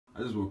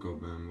I just woke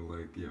up, man. But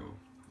like, yo,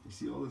 you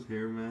see all this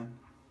hair, man?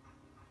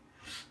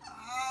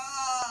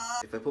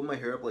 If I put my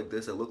hair up like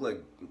this, I look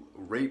like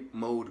rape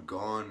mode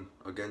gone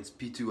against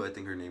P2, I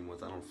think her name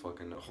was. I don't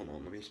fucking know. Hold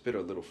on, let me spit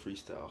a little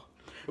freestyle.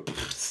 I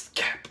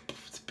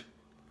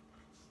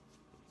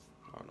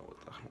don't know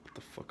what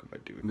the fuck am I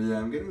doing? But yeah,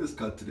 I'm getting this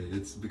cut today.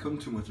 It's become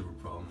too much of a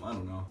problem. I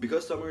don't know.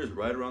 Because summer is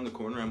right around the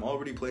corner, I'm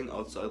already playing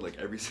outside like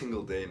every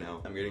single day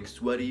now. I'm getting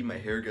sweaty, my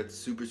hair gets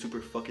super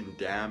fucking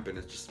damp, and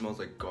it just smells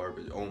like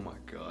garbage. Oh my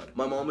god.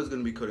 My mom is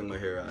gonna be cutting my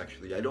hair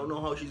actually. I don't know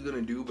how she's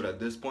gonna do, but at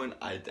this point,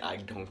 I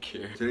don't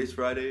care. Today's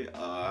Friday,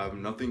 I have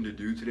nothing to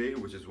do today,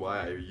 which is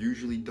why I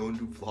usually don't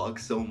do vlogs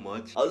so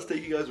much. I'll just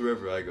take you guys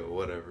wherever I go,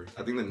 whatever.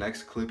 I think the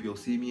next clip you'll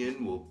see me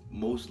in will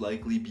most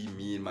likely be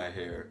me and my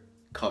hair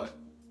cut.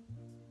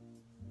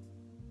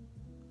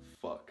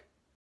 Fuck.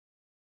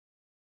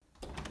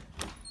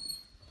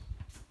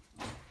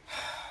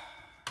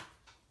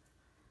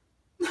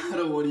 I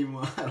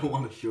don't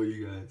want to show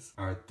you guys.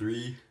 Alright,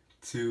 3,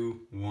 2,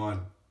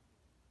 1.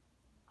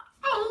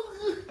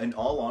 In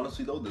all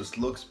honesty though, this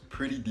looks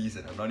pretty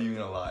decent. I'm not even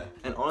gonna lie.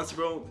 And honestly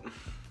bro,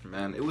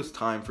 man, it was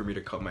time for me to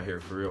cut my hair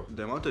for real.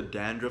 The amount of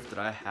dandruff that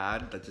I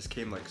had that just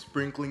came like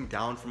sprinkling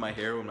down from my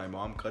hair when my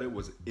mom cut it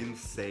was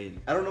insane.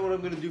 I don't know what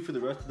I'm gonna do for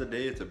the rest of the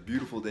day. It's a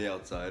beautiful day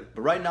outside.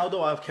 But right now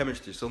though, I have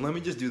chemistry, so let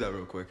me just do that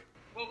real quick.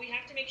 Well, we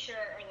have to make sure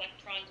our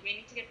electrons, we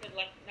need to get the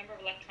number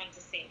of electrons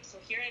the same. So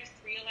here I have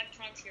 3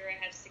 electrons, here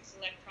I have 6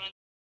 electrons.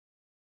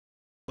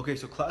 Okay,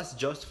 so class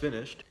just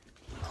finished.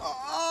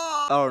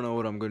 I don't know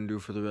what I'm gonna do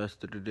for the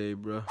rest of the day,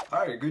 bro.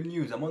 Alright, good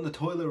news. I'm on the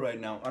toilet right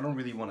now. I don't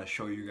really want to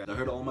show you guys. I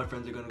heard all my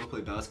friends are gonna go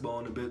play basketball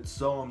in a bit,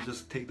 so I'm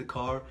just take the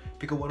car,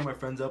 pick up one of my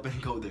friends up,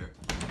 and go there.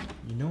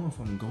 You know, if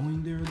I'm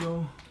going there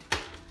though,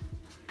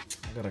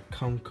 I gotta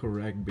come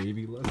correct,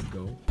 baby. Let's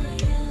go.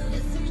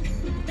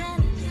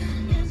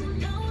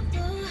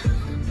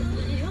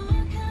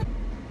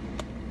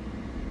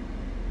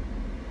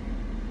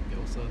 Yo,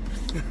 what's up?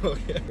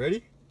 Okay,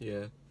 ready?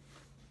 Yeah.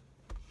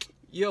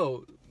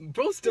 Yo,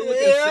 bro, still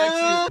looking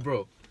sexy.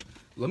 Bro,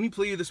 let me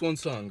play you this one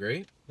song,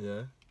 right?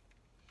 Yeah.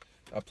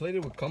 I played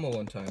it with Kama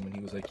one time and he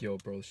was like, yo,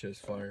 bro, this shit is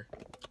fire.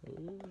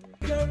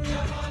 I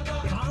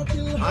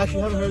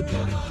actually haven't heard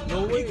that.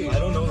 No way. I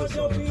don't know this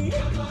song.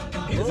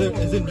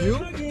 Is it new?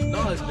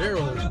 No, it's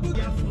Daryl.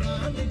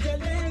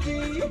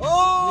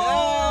 Oh!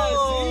 Yeah,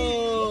 see?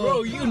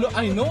 Bro, you know,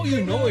 I know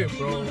you know it,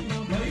 bro.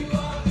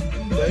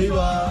 There you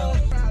are.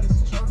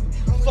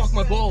 Fuck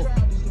my ball.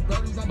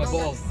 My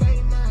ball.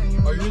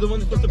 Are you the one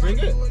that's supposed to bring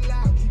it?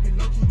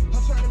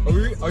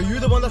 Are you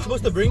the one that's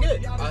supposed to bring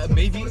it?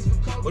 Maybe.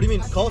 What do you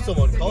mean? Call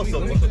someone. Call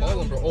someone.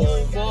 Call him, bro.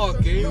 Oh,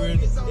 fuck, eh? You're an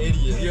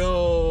idiot.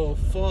 Yo,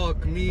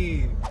 fuck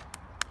me.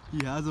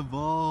 He has a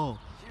ball.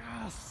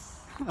 Yes.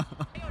 Oh,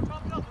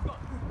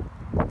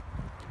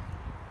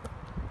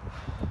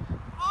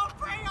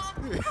 Freyon!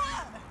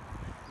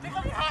 Take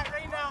off your hat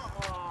right now.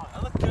 Oh,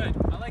 that looks good.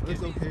 I like it.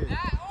 It's okay.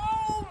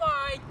 Oh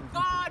my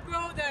god,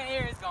 bro, the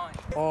hair is gone.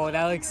 Oh,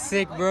 that looks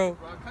sick, bro.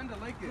 I kinda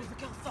like it.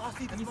 Look how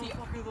saucy this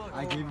motherfucker looks.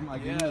 I gave him the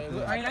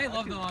Alright, I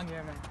love the long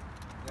hair, man.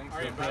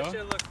 Alright, bro.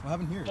 What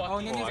happened here? Oh,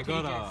 and then there's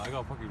cages. I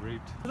got fucking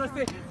raped. Let's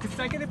say, the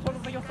second they put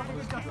us like your fucking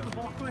disgusting the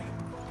ball quick.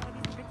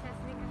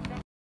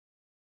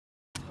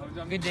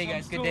 Good day,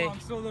 guys. Good day. I'm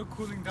still a little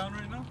cooling down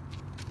right now.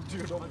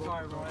 Dude, I'm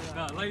sorry, bro.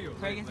 Nah, I like you.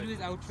 So I guess do this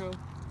outro.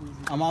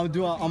 I'm gonna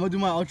do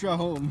my outro at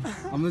home.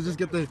 I'm gonna just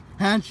get the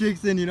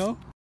handshakes in, you know?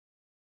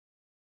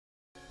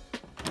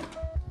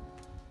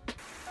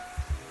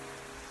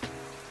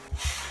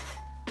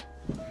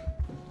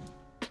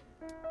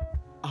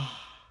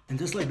 And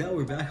just like that,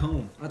 we're back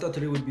home. I thought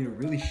today would be a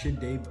really shit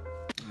day, but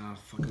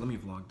fuck it, let me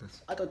vlog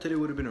this. I thought today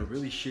would have been a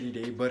really shitty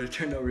day, but it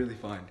turned out really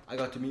fine. I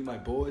got to meet my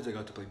boys, I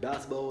got to play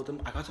basketball with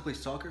them, I got to play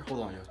soccer.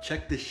 Hold on, yo,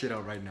 check this shit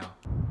out right now.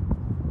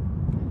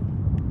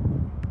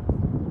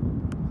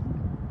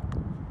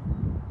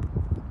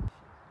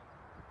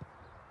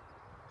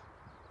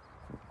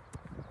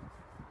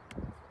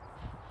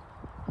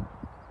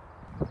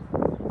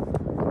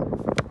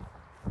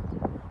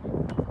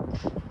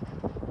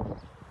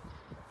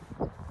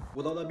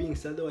 With all that being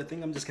said though, I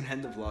think I'm just gonna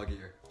end the vlog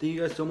here. Thank you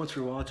guys so much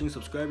for watching.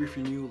 Subscribe if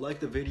you're new, like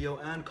the video,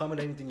 and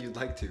comment anything you'd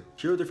like to.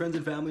 Share with your friends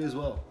and family as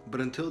well.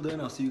 But until then,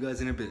 I'll see you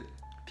guys in a bit.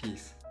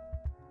 Peace.